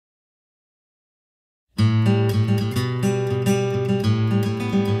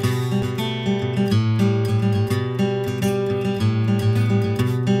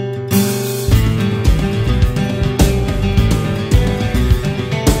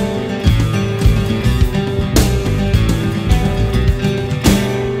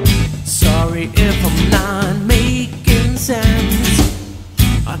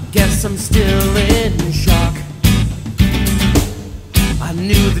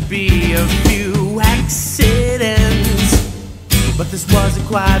to be a few accidents, but this wasn't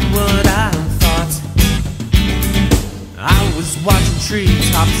quite what I thought. I was watching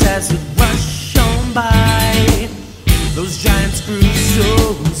treetops as it rushed on by. Those giants grew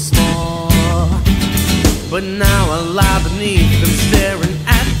so small, but now I lie beneath them, staring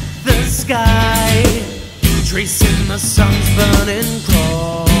at the sky, tracing the sun's burning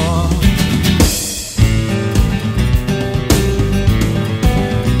crawl.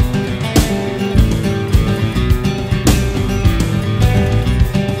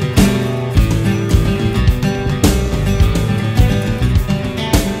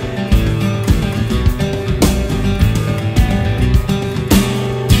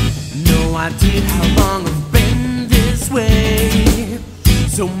 No idea how long I've been this way,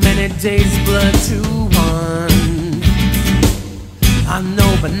 so many days blur to one. I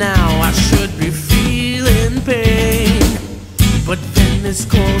know by now I should be feeling pain, but then this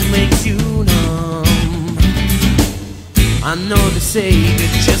cold makes you numb. I know they say to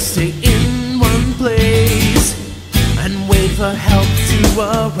just stay in one place and wait for help to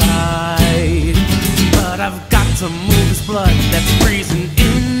arrive, but I've got to move this blood that's freezing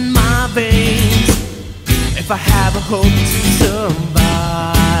in my veins if I have a hope to survive.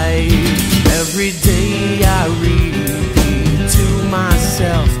 Every day I repeat to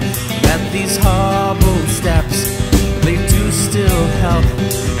myself that these horrible steps, they do still help,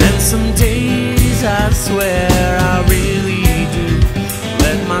 and some days I swear I really do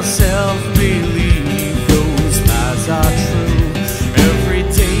let myself believe those lies are true. Every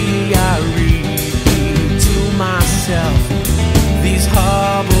day I repeat to myself these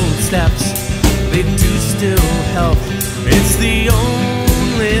horrible steps, they do still help. It's the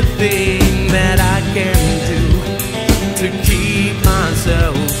only thing that I can